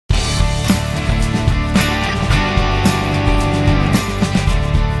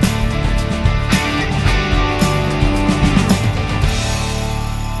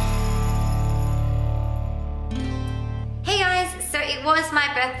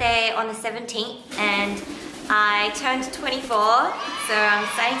birthday on the 17th and I turned 24, so I'm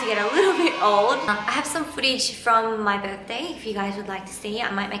starting to get a little bit old. I have some footage from my birthday if you guys would like to see. I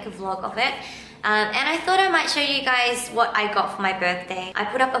might make a vlog of it. And I thought I might show you guys what I got for my birthday. I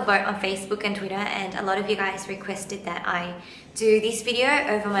put up a vote on Facebook and Twitter and a lot of you guys requested that I do this video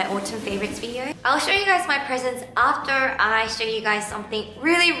over my autumn favorites video. I'll show you guys my presents after I show you guys something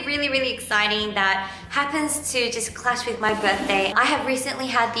really exciting that happens to just clash with my birthday. I have recently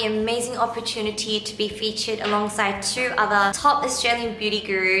had the amazing opportunity to be featured alongside 2 other top Australian beauty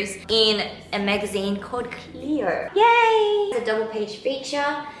gurus in a magazine called Cleo. Yay! It's a double page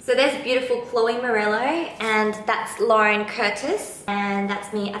feature. So there's beautiful Chloe Morello and that's Lauren Curtis. And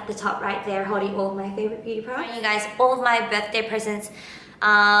that's me at the top right there holding all of my favorite beauty products. Showing you guys all of my birthday presents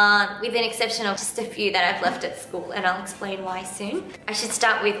with an exception of just a few that I've left at school, and I'll explain why soon. I should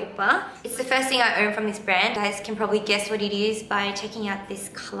start with Upa. It's the first thing I own from this brand. You guys can probably guess what it is by checking out this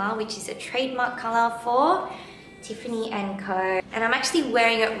color, which is a trademark color for Tiffany & Co. And I'm actually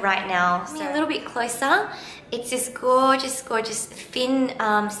wearing it right now. So a little bit closer. It's this gorgeous thin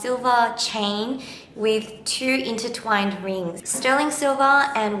silver chain with 2 intertwined rings. Sterling silver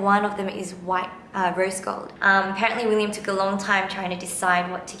and one of them is white rose gold. Apparently William took a long time trying to decide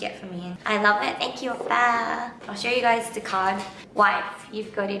what to get for me. I love it. Thank you, Oppa. I'll show you guys the card. Wife,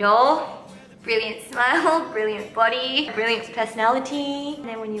 you've got it all. Brilliant smile, brilliant body, brilliant personality. And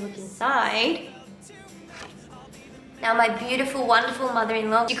then when you look inside, now my beautiful, wonderful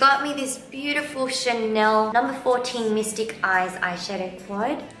mother-in-law, she got me this beautiful Chanel number 14 Mystic Eyes eyeshadow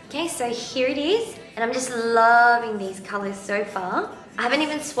quad. Okay, so here it is. And I'm just loving these colors so far. I haven't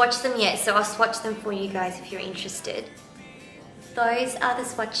even swatched them yet, so I'll swatch them for you guys if you're interested. Those are the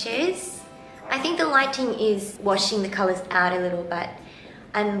swatches. I think the lighting is washing the colors out a little, but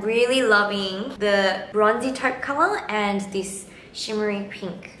I'm really loving the bronzy taupe color and this shimmery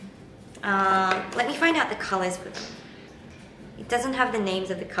pink. Let me find out the colors for them. It doesn't have the names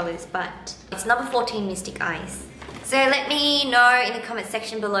of the colors, but it's number 14 Mystic Eyes. So let me know in the comment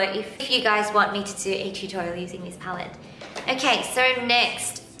section below if you guys want me to do a tutorial using this palette. Okay, so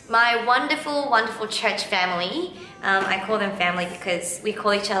next, my wonderful church family. I call them family because we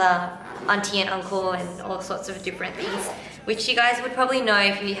call each other auntie and uncle and all sorts of different things, which you guys would probably know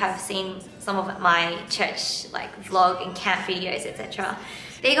if you have seen some of my church vlog and camp videos, etc.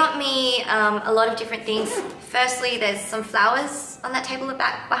 They got me a lot of different things. Firstly, there's some flowers on that table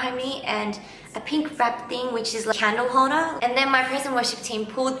behind me and a pink wrap thing, which is like a candle holder. And then my praise and worship team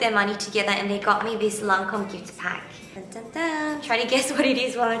pulled their money together and they got me this Lancome gift pack. Dun, dun, dun. Try to guess what it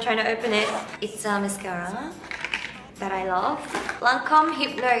is while I'm trying to open it. It's a mascara that I love. Lancome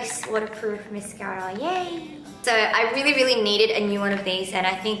Hypnose Waterproof Mascara, yay! So I really needed a new one of these, and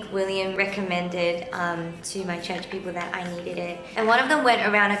I think William recommended to my church people that I needed it. And one of them went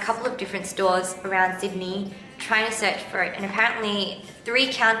around a couple of different stores around Sydney trying to search for it, and apparently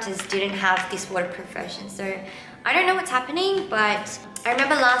 3 counters didn't have this waterproof version. So I don't know what's happening, but I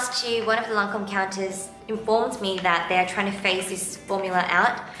remember last year one of the Lancome counters informed me that they are trying to phase this formula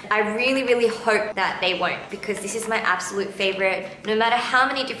out. I really hope that they won't, because this is my absolute favorite. No matter how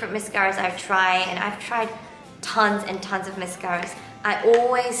many different mascaras I've tried, and I've tried tons and tons of mascaras, I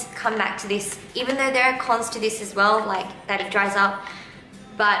always come back to this, even though there are cons to this as well, like that it dries up.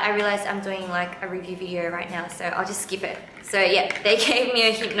 But I realized I'm doing like a review video right now, so I'll just skip it. So yeah, they gave me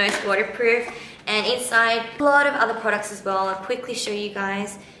a Hypnose waterproof, and inside a lot of other products as well. I'll quickly show you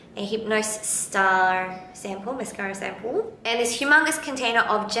guys a Hypnose Star sample, mascara sample. And this humongous container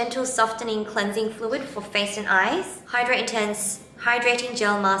of gentle softening cleansing fluid for face and eyes. Hydra Intense hydrating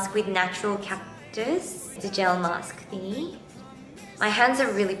gel mask with natural cactus. It's a gel mask thingy. My hands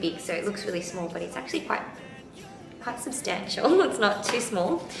are really big, so it looks really small, but it's actually quite substantial. It's not too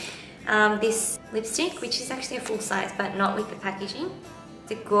small. This lipstick, which is actually a full size, but not with the packaging.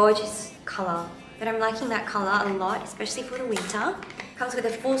 It's a gorgeous color, but I'm liking that color a lot, especially for the winter. Comes with a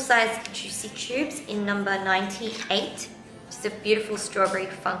full size Juicy Tubes in number 98, which is a beautiful strawberry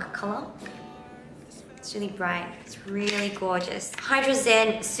funk color. It's really bright. It's really gorgeous. Hydra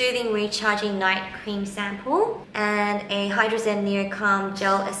Zen Soothing Recharging Night Cream Sample and a Hydra Zen Neo Calm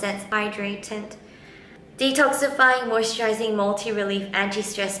Gel Essence Hydratant Detoxifying Moisturizing Multi-Relief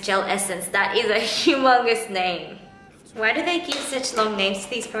Anti-Stress Gel Essence. That is a humongous name. Why do they give such long names to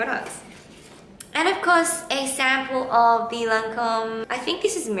these products? And of course, a sample of the Lancome, I think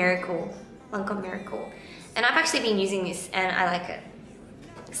this is Miracle, Lancome Miracle. And I've actually been using this and I like it.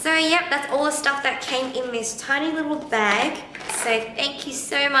 So yep, that's all the stuff that came in this tiny little bag. So thank you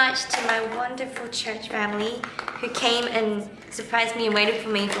so much to my wonderful church family who came and surprised me and waited for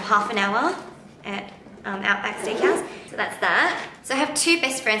me for half an hour at Outback Steakhouse. So that's that. So I have two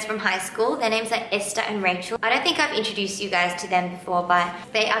best friends from high school. Their names are Esther and Rachel. I don't think I've introduced you guys to them before, but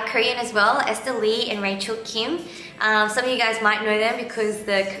they are Korean as well. Esther Lee and Rachel Kim. Some of you guys might know them because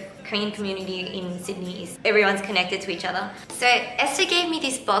the Korean community in Sydney is everyone's connected to each other. So Esther gave me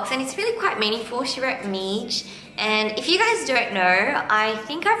this box and it's really quite meaningful. She wrote Meej. And if you guys don't know, I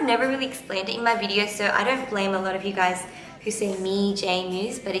think I've never really explained it in my video, so I don't blame a lot of you guys who say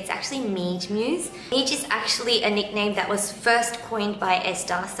meejmuse, but it's actually meejmuse. Meej is actually a nickname that was first coined by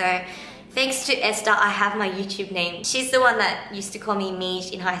Esther, so thanks to Esther, I have my YouTube name. She's the one that used to call me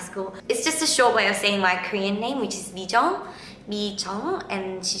Meej in high school. It's just a short way of saying my Korean name, which is Meejong,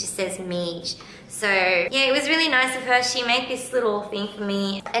 and she just says Meej. So yeah, it was really nice of her. She made this little thing for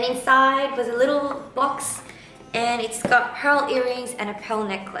me, and inside was a little box, and it's got pearl earrings and a pearl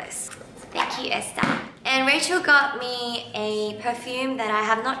necklace. Thank you, Esther. And Rachel got me a perfume that I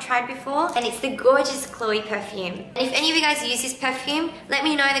have not tried before, and it's the gorgeous Chloe perfume. And if any of you guys use this perfume, let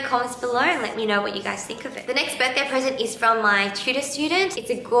me know in the comments below and let me know what you guys think of it. The next birthday present is from my tutor student. It's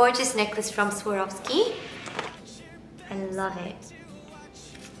a gorgeous necklace from Swarovski. I love it.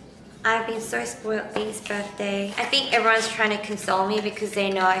 I've been so spoiled this birthday. I think everyone's trying to console me because they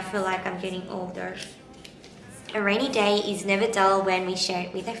know I feel like I'm getting older. A rainy day is never dull when we share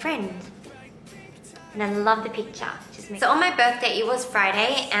it with a friend. And I love the picture. So on my birthday, it was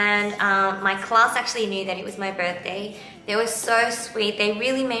Friday, and my class actually knew that it was my birthday. They were so sweet. They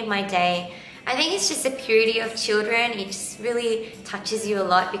really made my day. I think it's just the purity of children. It just really touches you a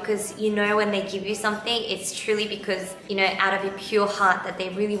lot because you know when they give you something, it's truly because, you know, out of your pure heart that they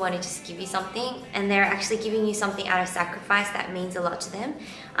really want to just give you something, and they're actually giving you something out of sacrifice that means a lot to them.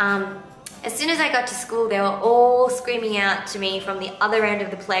 As soon as I got to school, they were all screaming out to me from the other end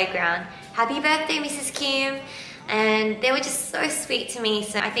of the playground, "Happy birthday, Mrs. Kim." And they were just so sweet to me,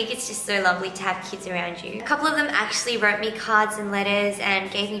 so I think it's just so lovely to have kids around you. A couple of them actually wrote me cards and letters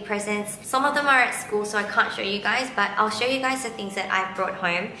and gave me presents. Some of them are at school, so I can't show you guys, but I'll show you guys the things that I've brought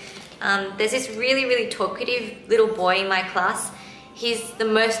home. There's this really talkative little boy in my class. He's the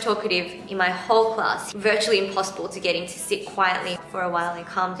most talkative in my whole class. Virtually impossible to get him to sit quietly for a while and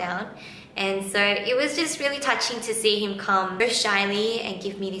calm down. And so it was just really touching to see him come so shyly and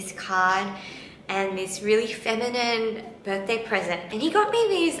give me this card and this really feminine birthday present. And he got me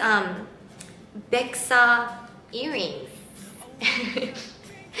these Bexa earrings.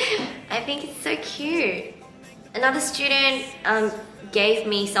 I think it's so cute. Another student gave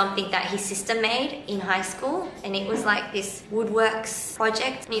me something that his sister made in high school, and it was like this woodworks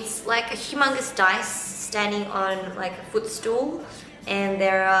project. It's like a humongous dice standing on like a footstool, and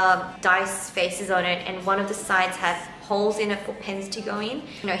there are dice faces on it, and one of the sides has holes in it for pens to go in.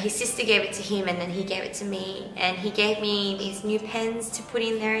 You know, his sister gave it to him and then he gave it to me, and he gave me these new pens to put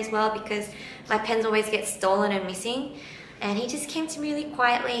in there as well because my pens always get stolen and missing. And he just came to me really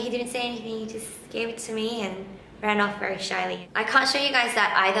quietly. He didn't say anything, he just gave it to me and ran off very shyly. I can't show you guys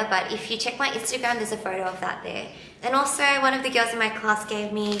that either, but if you check my Instagram, there's a photo of that there. And also, one of the girls in my class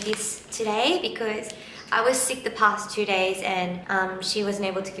gave me this today because I was sick the past 2 days and she wasn't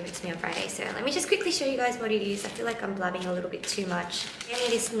able to give it to me on Friday. So let me just quickly show you guys what it is. I feel like I'm blabbing a little bit too much. She gave me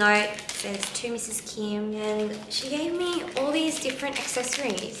this note, it says, "To Mrs. Kim," and she gave me all these different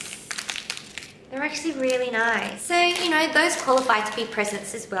accessories. They're actually really nice. So, you know, those qualify to be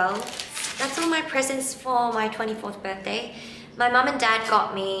presents as well. That's all my presents for my 24th birthday. My mum and dad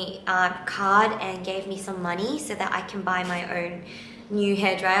got me a card and gave me some money so that I can buy my own new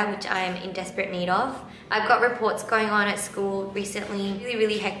hairdryer, which I am in desperate need of. I've got reports going on at school recently,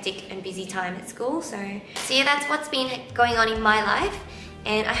 really hectic and busy time at school. So yeah, that's what's been going on in my life.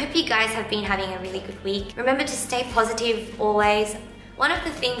 And I hope you guys have been having a really good week. Remember to stay positive always. One of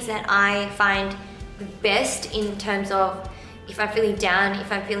the things that I find the best in terms of if I'm feeling down,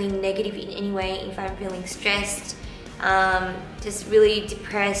 if I'm feeling negative in any way, if I'm feeling stressed, just really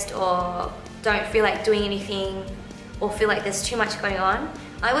depressed or don't feel like doing anything or feel like there's too much going on,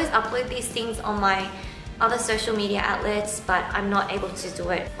 I always upload these things on my other social media outlets, but I'm not able to do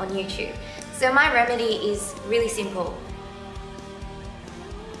it on YouTube. So my remedy is really simple.